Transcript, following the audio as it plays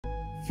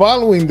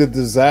Following the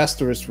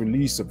disastrous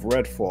release of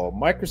Redfall,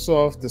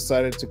 Microsoft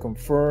decided to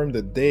confirm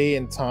the day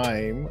and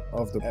time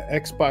of the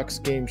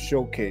Xbox Game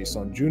Showcase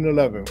on June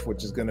 11th,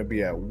 which is going to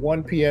be at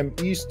 1 p.m.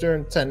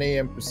 Eastern, 10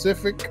 a.m.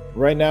 Pacific.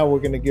 Right now, we're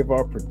going to give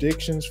our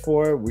predictions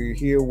for it. We're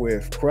here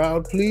with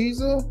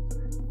Pleasa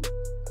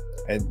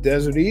and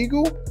Desert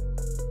Eagle.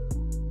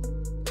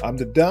 I'm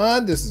the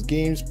Don. This is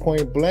Games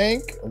Point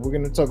Blank, and we're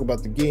going to talk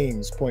about the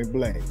games point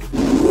blank.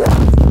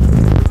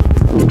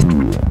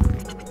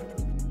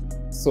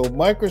 So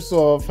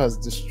Microsoft has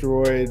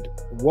destroyed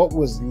what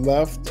was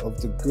left of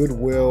the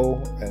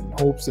goodwill and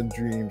hopes and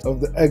dreams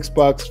of the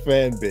Xbox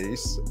fan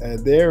base,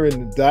 and they're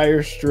in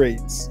dire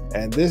straits.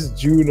 And this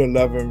June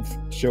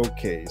 11th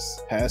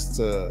showcase has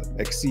to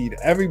exceed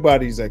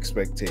everybody's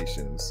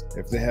expectations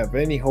if they have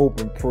any hope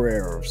and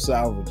prayer of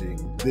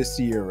salvaging this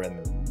year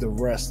and the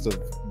rest of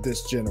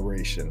this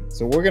generation.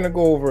 So we're gonna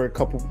go over a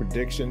couple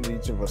predictions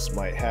each of us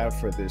might have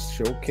for this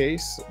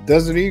showcase.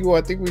 Desert Eagle,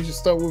 I think we should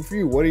start with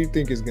you. What do you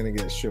think is gonna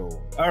get shown?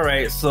 All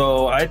right,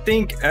 so I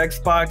think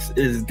Xbox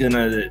is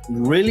gonna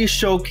really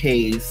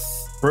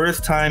showcase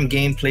first time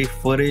gameplay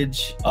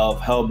footage of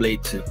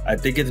Hellblade 2. I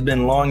think it's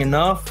been long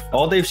enough.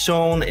 All they've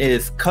shown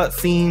is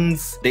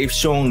cutscenes. They've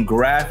shown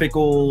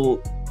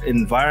graphical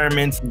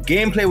environments,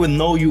 gameplay with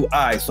no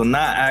UI, so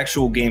not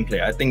actual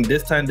gameplay. I think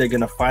this time they're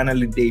gonna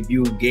finally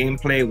debut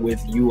gameplay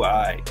with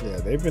UI. Yeah,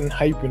 they've been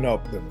hyping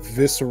up the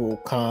visceral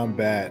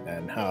combat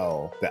and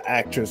how the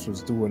actress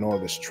was doing all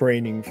this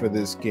training for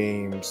this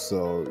game.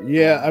 So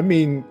yeah, I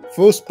mean,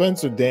 Phil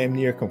Spencer damn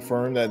near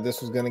confirmed that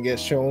this was gonna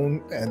get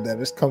shown and that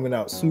it's coming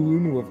out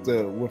soon with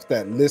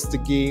that list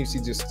of games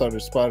he just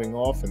started spouting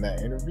off in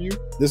that interview.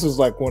 This was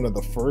like one of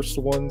the first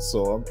ones,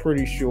 so I'm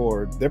pretty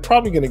sure they're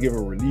probably gonna give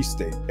a release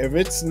date. If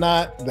it's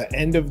not the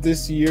end of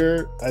this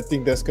year, I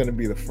think that's going to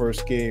be the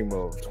first game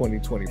of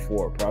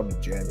 2024, probably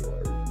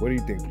January. What do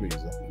you think,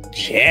 Pleasa?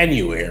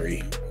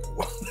 January?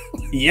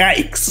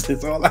 Yikes,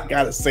 is all I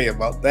gotta say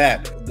about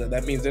that.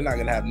 That means they're not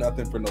gonna have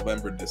nothing for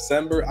November,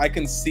 December. I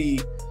can see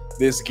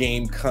this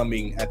game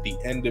coming at the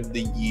end of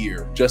the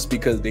year just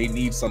because they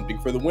need something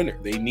for the winter.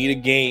 They need a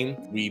game.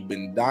 We've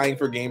been dying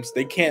for games.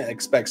 They can't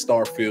expect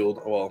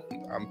Starfield. Well,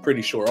 I'm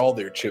pretty sure all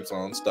their chips are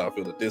on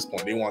Starfield at this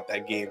point. They want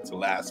that game to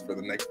last for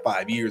the next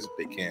 5 years if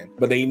they can.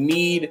 But they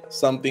need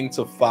something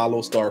to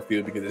follow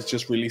Starfield because it's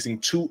just releasing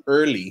too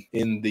early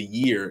in the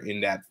year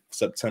in that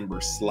September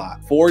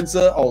slot.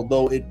 Forza,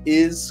 although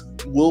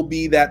will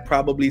be that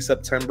probably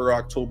September,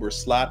 October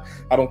slot,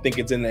 I don't think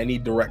it's in any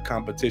direct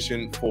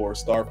competition for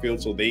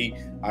Starfield. So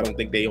I don't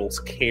think they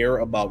also care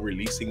about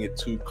releasing it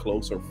too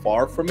close or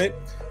far from it.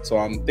 So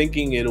I'm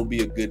thinking it'll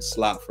be a good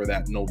slot for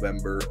that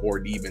November or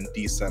even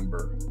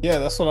December. Yeah,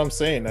 that's what I'm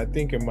saying. I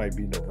think it might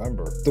be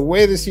November. The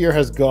way this year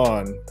has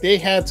gone, they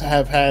had to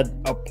have had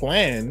a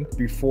plan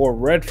before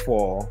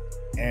Redfall,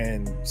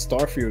 and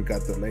Starfield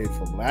got delayed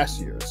from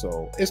last year,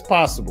 so it's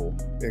possible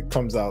it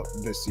comes out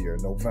this year,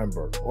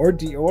 November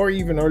or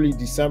even early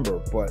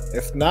December. But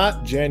if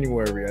not,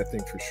 January, I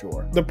think for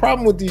sure. The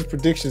problem with these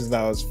predictions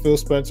now is Phil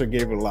Spencer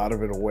gave a lot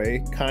of it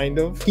away, kind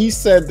of. He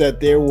said that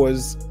there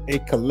was a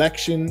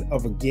collection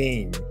of a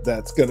game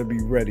that's going to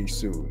be ready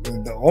soon,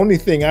 and the only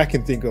thing I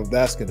can think of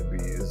that's going to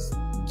be is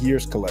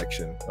Gears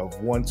collection of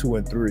 1, 2,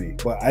 and 3.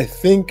 But I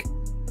think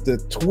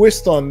the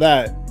twist on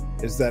that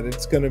is that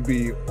it's going to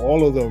be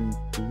all of them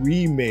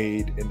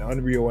remade in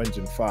Unreal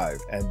Engine 5,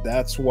 and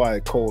that's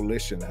why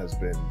Coalition has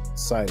been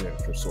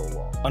silent for so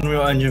long.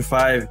 Unreal Engine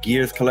 5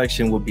 Gears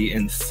collection would be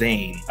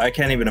insane. I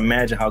can't even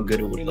imagine how good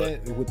it would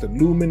look. With the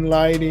lumen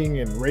lighting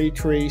and ray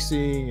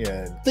tracing,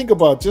 and think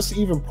about just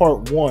even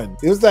part 1.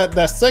 It was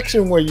that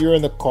section where you're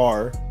in the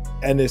car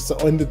and it's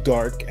in the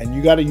dark and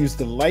you got to use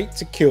the light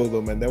to kill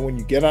them, and then when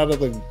you get out of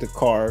the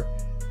car,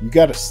 you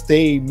got to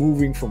stay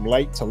moving from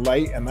light to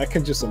light. And I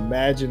can just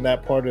imagine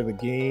that part of the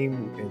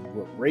game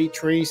with ray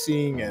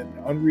tracing and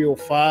Unreal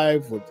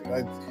 5.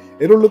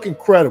 It'll look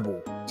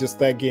incredible, just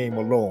that game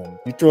alone.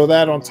 You throw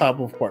that on top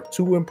of part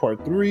 2 and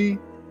part 3,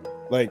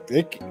 like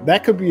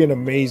that could be an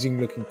amazing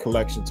looking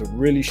collection to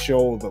really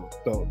show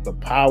the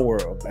power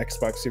of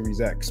Xbox Series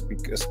X,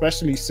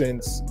 especially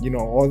since, you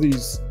know, all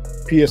these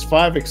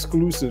PS5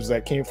 exclusives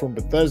that came from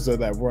Bethesda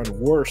that run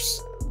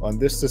worse on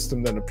this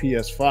system than a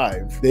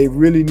PS5. They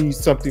really need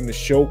something to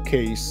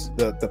showcase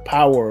the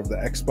power of the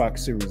Xbox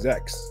Series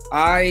X.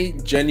 I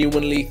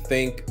genuinely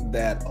think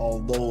that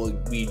although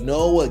we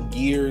know a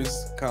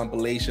Gears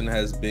compilation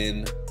has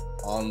been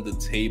on the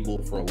table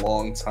for a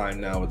long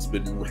time now, it's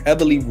been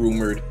heavily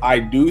rumored, I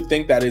do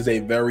think that is a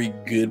very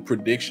good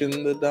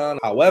prediction, Don.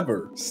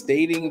 However,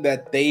 stating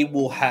that they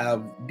will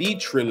have the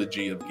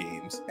trilogy of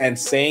games and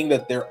saying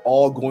that they're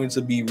all going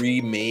to be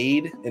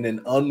remade in an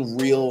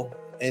Unreal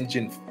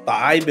Engine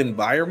 5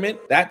 environment,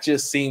 that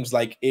just seems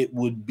like it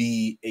would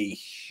be a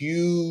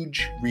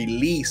huge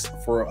release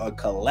for a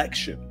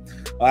collection.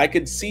 I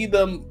could see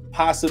them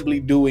possibly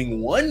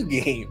doing one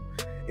game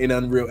in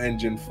Unreal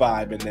Engine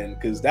 5, and then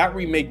because that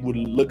remake would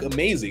look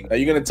amazing. Now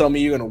you're gonna tell me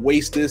you're gonna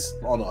waste this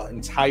on an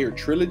entire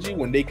trilogy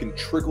when they can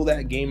trickle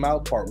that game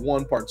out, part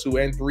 1, part 2,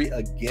 and 3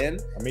 again?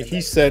 I mean,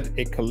 he said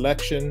a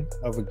collection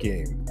of a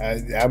game.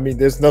 I mean,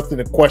 there's nothing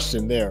to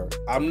question there.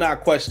 I'm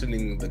not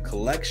questioning the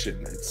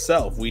collection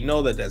itself. We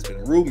know that that's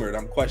been rumored.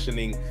 I'm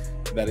questioning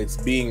that it's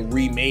being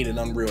remade in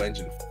Unreal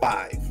Engine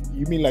 5.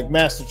 You mean like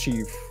Master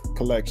Chief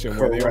Collection,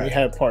 where they only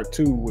had part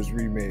 2 was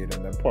remade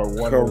and then part 1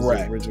 was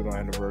the original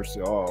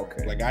anniversary? Oh,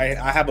 okay. Like I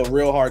have a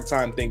real hard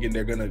time thinking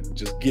they're gonna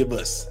just give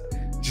us,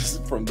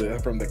 just from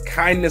the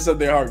kindness of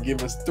their heart,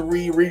 give us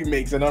 3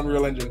 remakes in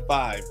Unreal Engine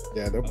 5.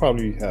 Yeah, they'll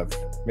probably have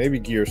maybe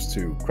Gears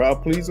 2.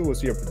 Crowd pleaser,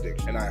 what's your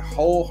prediction? And I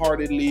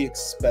wholeheartedly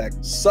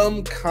expect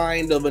some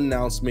kind of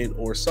announcement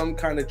or some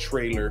kind of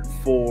trailer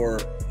for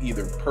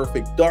either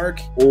Perfect Dark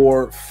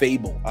or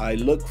Fable. I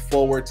look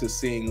forward to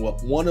seeing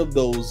what one of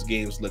those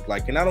games look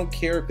like, and I don't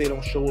care if they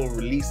don't show a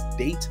release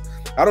date.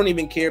 I don't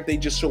even care if they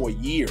just show a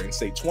year and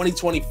say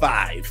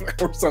 2025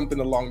 or something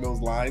along those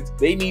lines.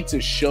 They need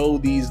to show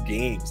these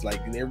games. Like,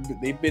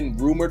 they've been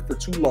rumored for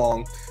too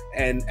long,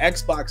 and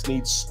Xbox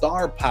needs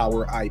star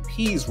power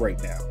IPs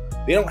right now.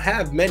 They don't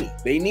have many.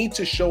 They need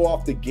to show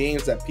off the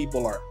games that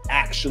people are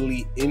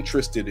actually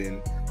interested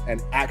in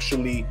and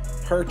actually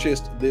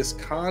purchased this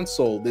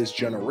console, this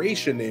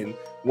generation in,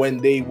 when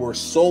they were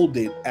sold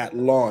it at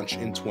launch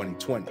in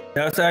 2020.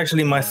 That's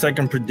actually my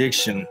second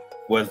prediction,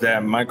 was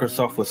that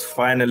Microsoft was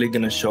finally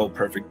going to show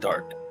Perfect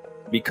Dark.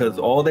 Because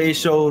all they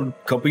showed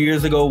a couple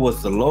years ago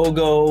was the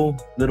logo,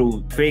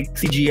 little fake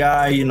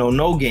CGI, you know,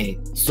 no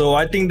game. So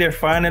I think they're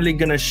finally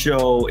gonna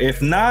show,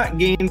 if not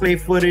gameplay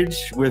footage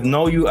with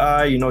no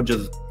UI, you know,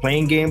 just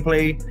plain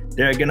gameplay,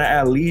 they're gonna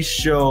at least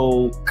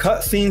show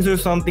cutscenes or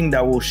something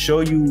that will show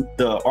you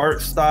the art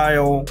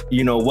style,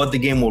 you know, what the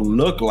game will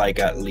look like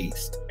at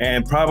least,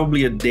 and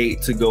probably a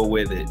date to go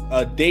with it.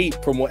 A date,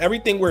 from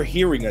everything we're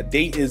hearing, a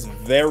date is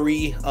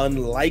very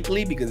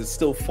unlikely because it's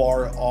still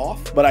far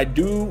off. But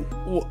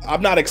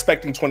I'm not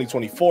expecting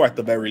 2024 at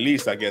the very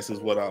least, I guess is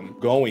what I'm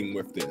going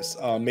with this.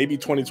 Maybe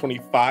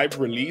 2025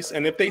 release.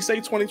 And if they say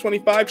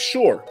 2025,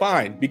 sure,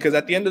 fine. Because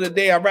at the end of the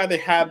day, I'd rather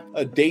have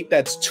a date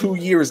that's 2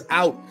 years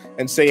out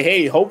and say,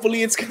 hey,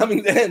 hopefully it's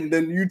coming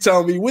then you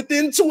tell me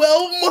within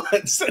 12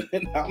 months.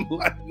 And I'm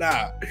like,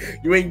 nah,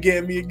 you ain't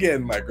getting me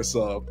again,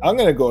 Microsoft. I'm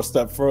going to go a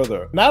step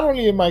further. Not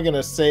only am I going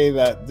to say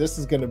that this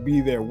is going to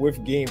be there with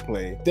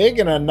gameplay, they're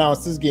going to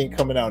announce this game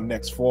coming out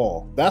next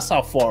fall. That's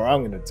how far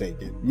I'm going to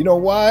take it. You know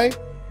why?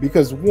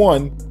 Because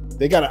one,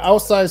 they got an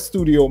outside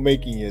studio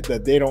making it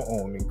that they don't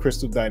own in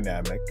Crystal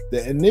Dynamic.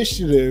 The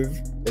initiative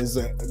is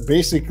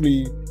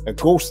basically a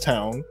ghost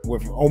town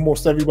with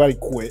almost everybody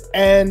quit.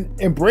 And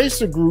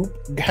Embracer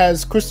Group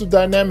has Crystal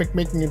Dynamic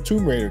making a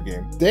Tomb Raider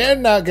game. They're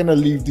not gonna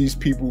leave these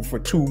people for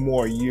 2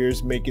 more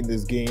years making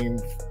this game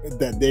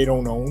that they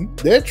don't own.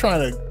 They're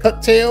trying to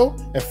cut tail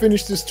and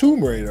finish this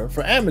Tomb Raider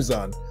for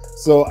Amazon.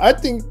 So I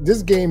think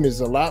this game is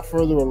a lot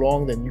further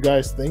along than you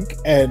guys think,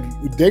 and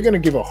they're gonna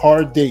give a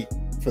hard date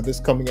for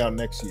this coming out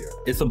next year.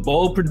 It's a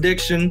bold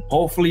prediction.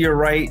 Hopefully you're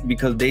right,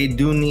 because they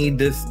do need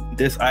this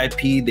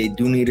IP. They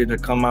do need it to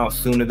come out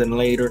sooner than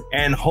later,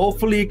 and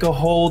hopefully it could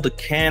hold a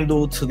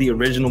candle to the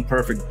original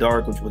Perfect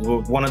Dark, which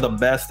was one of the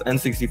best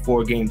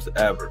N64 games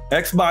ever.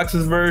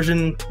 Xbox's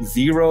version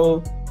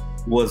 0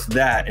 was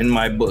that, in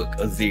my book,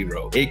 a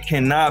 0. It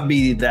cannot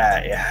be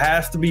that. It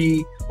has to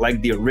be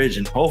like the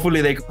original.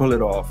 Hopefully they can pull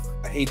it off.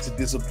 I hate to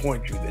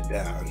disappoint you, the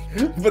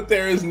Down, but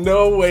there is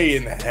no way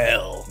in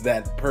hell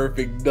that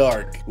Perfect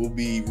Dark will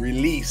be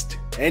released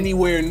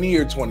anywhere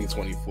near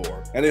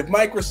 2024. And if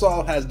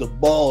Microsoft has the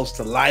balls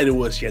to lie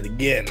to us yet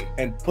again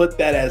and put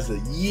that as a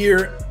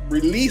year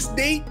release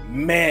date,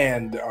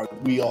 man, are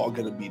we all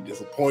gonna be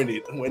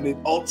disappointed when it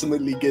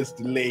ultimately gets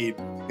delayed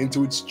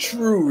into its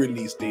true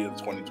release date of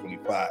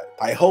 2025.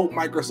 I hope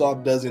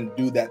Microsoft doesn't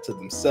do that to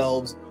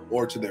themselves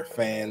or to their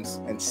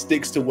fans and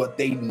sticks to what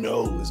they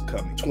know is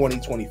coming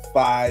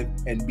 2025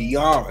 and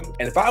beyond.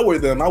 And if I were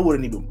them, I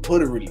wouldn't even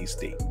put a release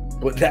date.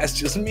 But that's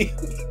just me.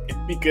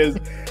 Because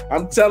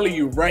I'm telling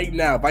you right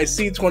now, if I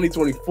see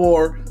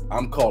 2024,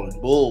 I'm calling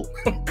bull.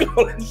 I'm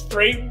calling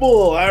straight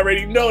bull. I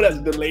already know that's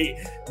delayed,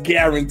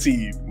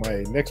 guaranteed.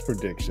 My next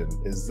prediction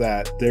is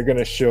that they're going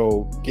to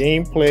show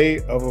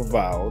gameplay of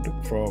Avowed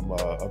from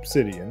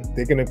Obsidian.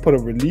 They're going to put a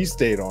release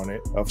date on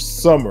it of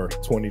summer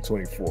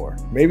 2024.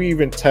 Maybe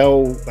even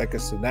tell like a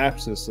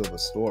synopsis of the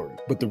story.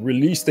 But the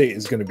release date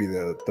is going to be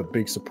the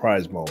big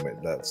surprise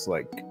moment. That's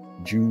like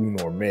June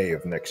or May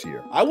of next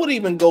year. I would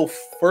even go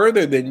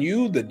further than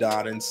you, the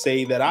Don, and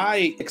say that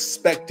I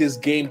expect this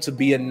game to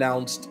be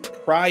announced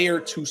prior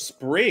to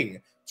spring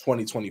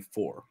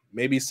 2024.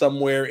 Maybe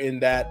somewhere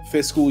in that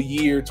fiscal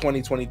year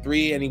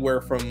 2023,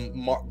 anywhere from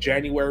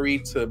January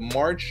to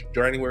March,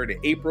 January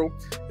to April.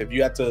 If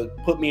you had to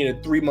put me in a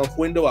 3-month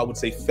window, I would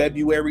say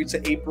February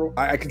to April.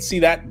 I can see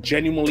that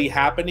genuinely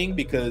happening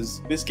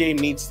because this game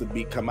needs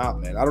to come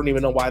out, man. I don't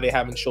even know why they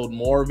haven't showed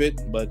more of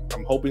it, but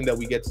I'm hoping that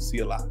we get to see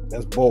a lot.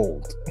 That's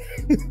bold.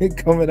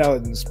 Coming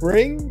out in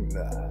spring?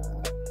 Nah.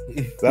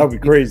 That would be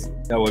crazy.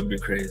 That would be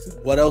crazy.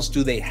 What else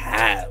do they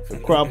have?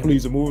 Crowd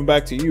pleaser, moving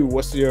back to you.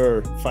 What's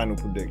your final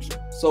prediction?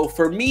 So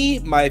for me,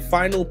 my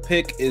final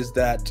pick is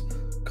that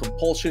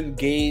Compulsion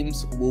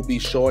Games will be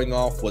showing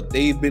off what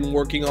they've been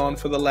working on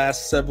for the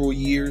last several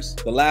years.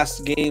 The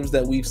last games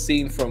that we've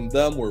seen from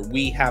them were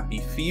We Happy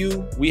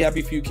Few. We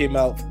Happy Few came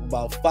out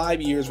about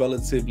 5 years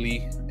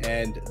relatively,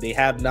 and they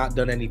have not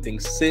done anything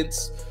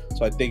since.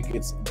 So I think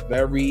it's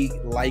very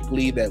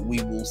likely that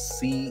we will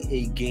see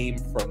a game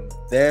from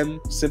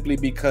them, simply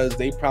because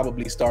they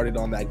probably started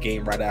on that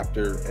game right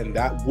after, and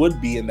that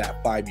would be in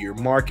that 5-year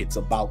mark. It's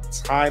about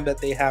time that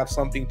they have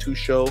something to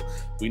show.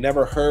 We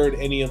never heard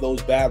any of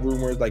those bad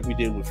rumors like we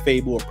did with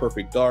Fable or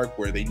Perfect Dark,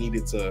 where they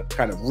needed to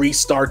kind of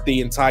restart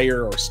the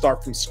entire or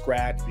start from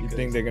scratch. You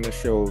think they're going to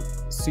show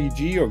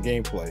CG or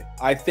gameplay?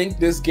 I think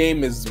this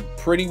game is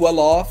pretty well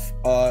off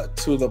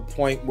to the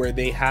point where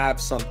they have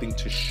something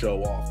to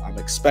show off. I'm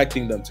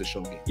expecting them to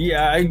show gameplay.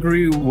 Yeah, I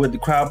agree with the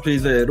crowd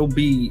pleaser. It'll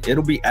be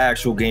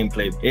actual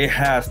gameplay. It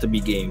has to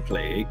be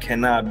gameplay. It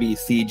cannot be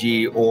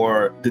CG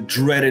or the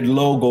dreaded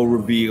logo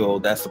reveal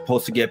that's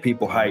supposed to get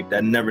people hyped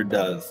that never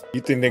does. You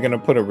think they're going to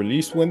put a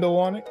release window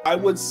on it? I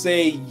would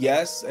say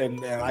yes,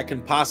 and I can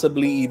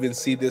possibly even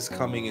see this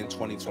coming in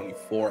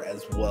 2024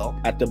 as well.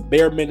 At the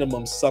bare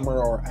minimum, summer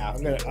or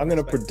after. I'm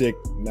gonna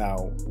predict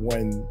now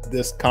when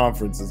this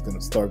conference is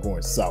gonna start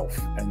going south,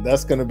 and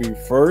that's gonna be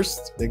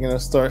first. They're gonna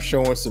start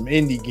showing some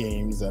indie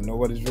games that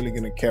nobody's really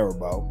gonna care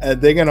about,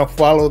 and they're gonna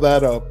follow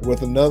that up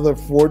with another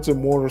Forza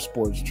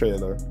Motorsports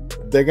trailer.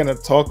 They're gonna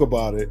talk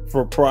about it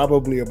for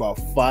probably about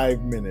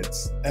 5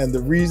 minutes, and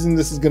the reason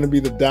this is gonna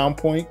be the down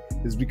point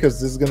is because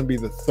this is gonna be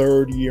the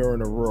 3rd year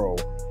in a row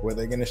where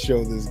they're gonna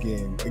show this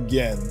game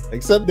again,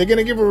 except they're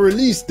gonna give a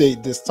release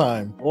date this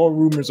time. All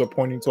rumors are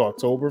pointing to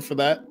October for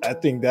that. I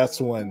think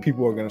that's when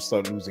people are gonna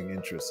start losing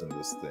interest in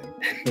this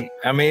thing.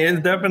 I mean,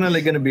 it's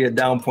definitely gonna be a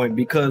down point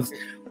because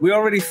we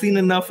already seen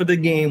enough of the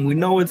game. We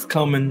know it's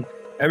coming.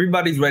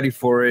 Everybody's ready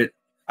for it.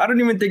 I don't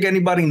even think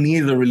anybody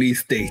needs a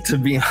release date, to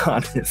be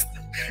honest.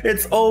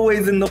 It's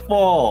always in the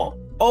fall,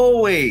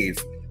 always.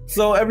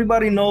 So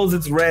everybody knows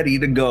it's ready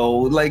to go.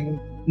 Like,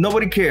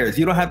 nobody cares.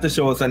 You don't have to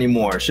show us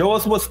anymore. Show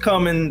us what's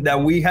coming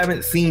that we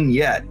haven't seen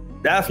yet.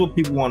 That's what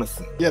people want to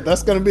see. Yeah,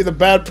 that's going to be the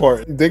bad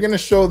part. They're going to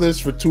show this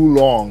for too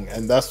long,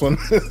 and that's when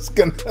it's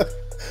going to...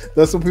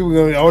 That's when people are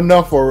going to be, oh,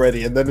 enough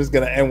already, and then it's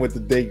going to end with the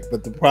date.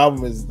 But the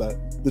problem is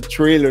that the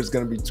trailer is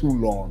going to be too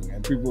long,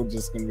 and people are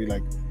just going to be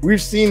like, we've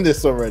seen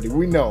this already.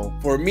 We know.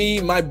 For me,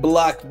 my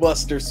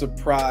blockbuster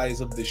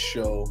surprise of the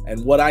show,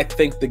 and what I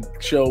think the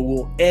show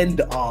will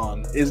end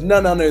on, is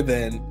none other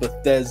than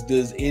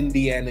Bethesda's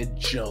Indiana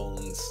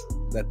Jones.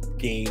 That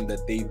game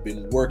that they've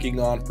been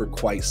working on for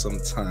quite some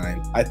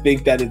time. I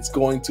think that it's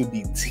going to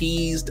be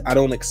teased. I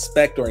don't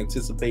expect or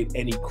anticipate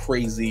any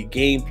crazy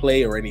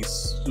gameplay or any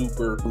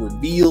super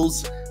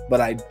reveals, but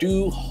I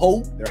do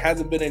hope, there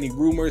hasn't been any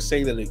rumors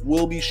saying that it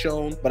will be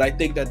shown, but I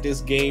think that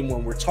this game,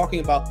 when we're talking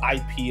about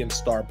IP and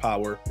star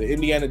power, the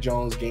Indiana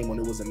Jones game, when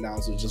it was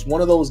announced, was just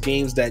one of those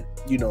games that,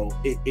 you know,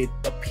 it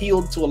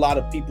appealed to a lot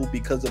of people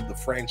because of the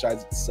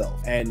franchise itself.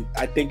 And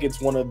I think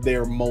it's one of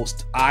their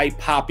most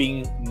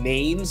eye-popping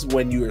names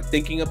when you are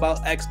thinking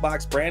about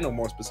Xbox brand, or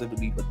more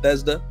specifically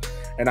Bethesda.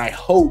 And I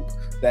hope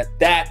that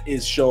that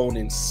is shown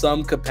in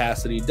some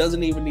capacity. It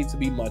doesn't even need to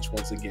be much.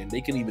 Once again,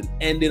 they can even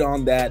end it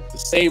on that, the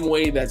same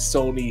way that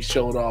Sony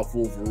showed off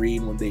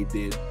Wolverine when they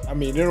did. I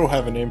mean, it'll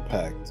have an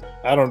impact.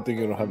 I don't think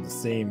it'll have the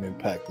same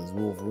impact as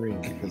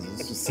Wolverine because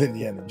it's just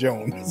Indiana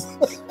Jones.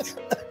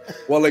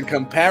 Well, in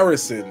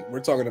comparison,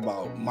 we're talking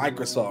about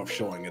Microsoft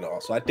showing it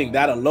off. So I think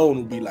that alone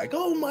would be like,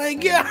 oh my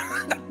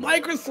God,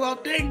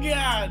 Microsoft, thank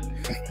God.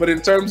 But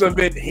in terms of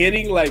it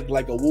hitting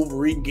like a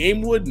Wolverine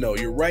game would, no,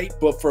 you're right.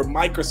 But for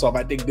Microsoft,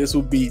 I think this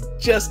would be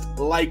just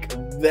like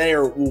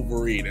their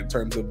Wolverine in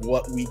terms of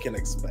what we can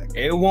expect.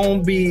 It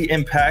won't be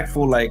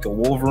impactful like a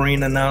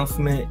Wolverine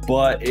announcement,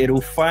 but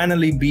it'll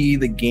finally be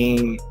the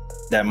game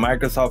that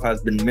Microsoft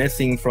has been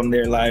missing from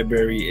their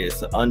library.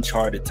 Is an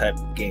Uncharted type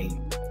of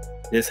game.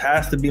 This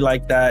has to be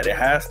like that. It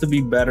has to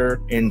be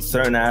better in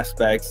certain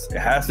aspects. It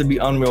has to be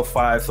Unreal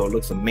 5 so it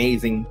looks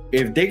amazing.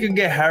 If they could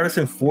get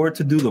Harrison Ford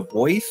to do the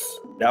voice,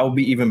 that would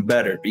be even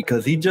better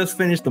because he just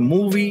finished the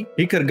movie.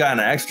 He could have gotten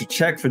an extra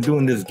check for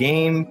doing this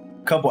game.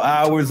 Couple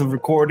hours of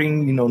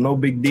recording, you know, no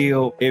big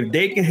deal. If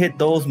they can hit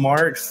those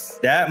marks,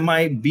 that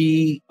might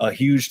be a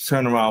huge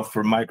turnaround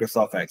for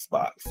Microsoft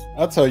Xbox.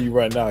 I'll tell you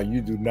right now,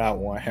 you do not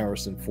want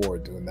Harrison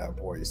Ford doing that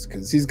voice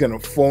because he's gonna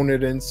phone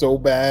it in so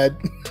bad.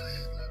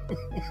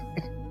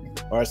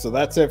 All right, so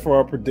that's it for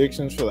our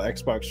predictions for the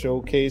Xbox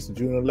Showcase,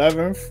 June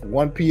 11th,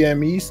 1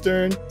 p.m.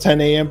 Eastern, 10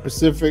 a.m.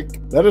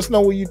 Pacific. Let us know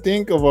what you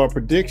think of our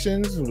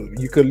predictions.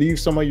 You could leave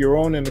some of your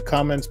own in the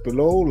comments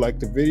below, like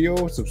the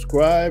video,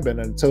 subscribe, and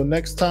until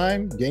next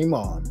time, game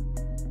on.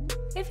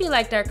 If you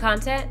liked our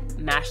content,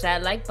 mash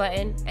that like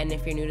button, and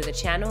if you're new to the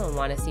channel and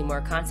want to see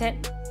more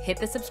content, hit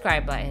the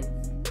subscribe button.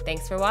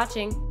 Thanks for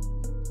watching.